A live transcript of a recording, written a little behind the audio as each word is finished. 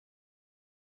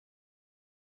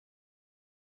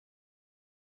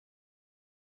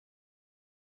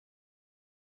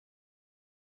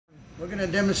We're going to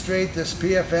demonstrate this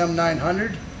PFM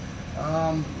 900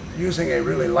 using a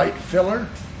really light filler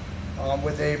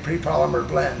with a pre-polymer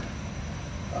blend.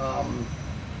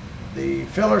 The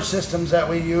filler systems that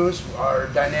we use are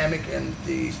dynamic in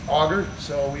the auger,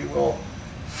 so we will,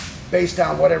 based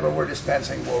on whatever we're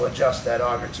dispensing, we'll adjust that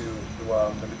auger to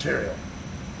the material.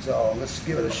 So let's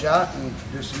give it a shot and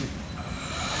do some.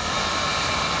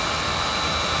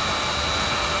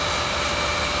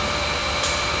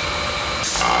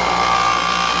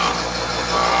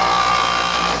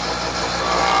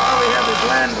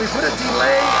 We put a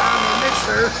delay on the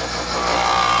mixer.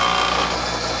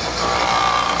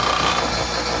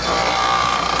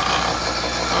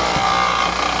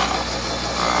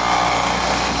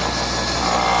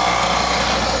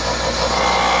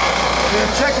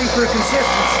 We're checking for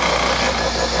consistency.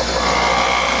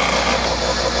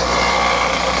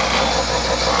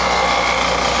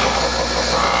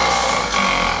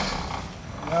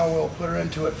 Now we'll put her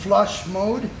into a flush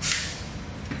mode.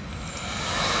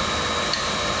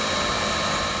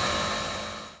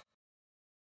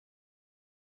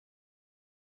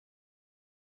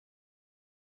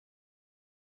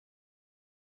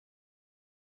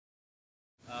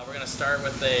 We're going to start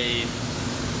with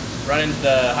running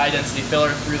the high density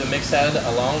filler through the mix head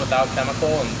alone without chemical,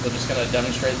 and we're just going to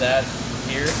demonstrate that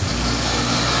here.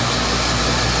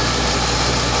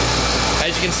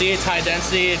 As you can see, it's high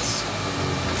density. It's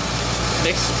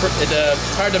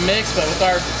hard to mix, but with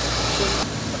our...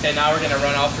 Okay, now we're going to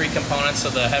run all three components, so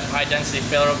the high density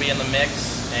filler will be in the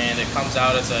mix, and it comes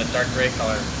out as a dark gray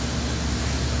color.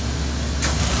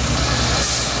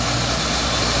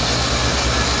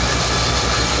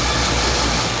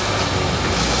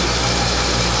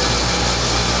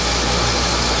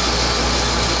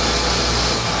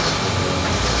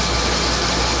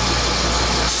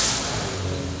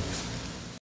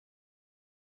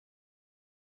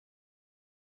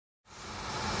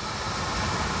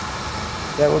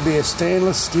 That would be a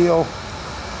stainless steel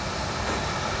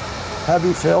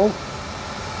heavy fill.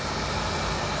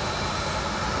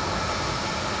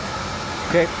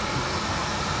 Okay.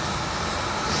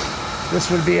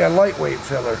 This would be a lightweight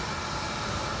filler.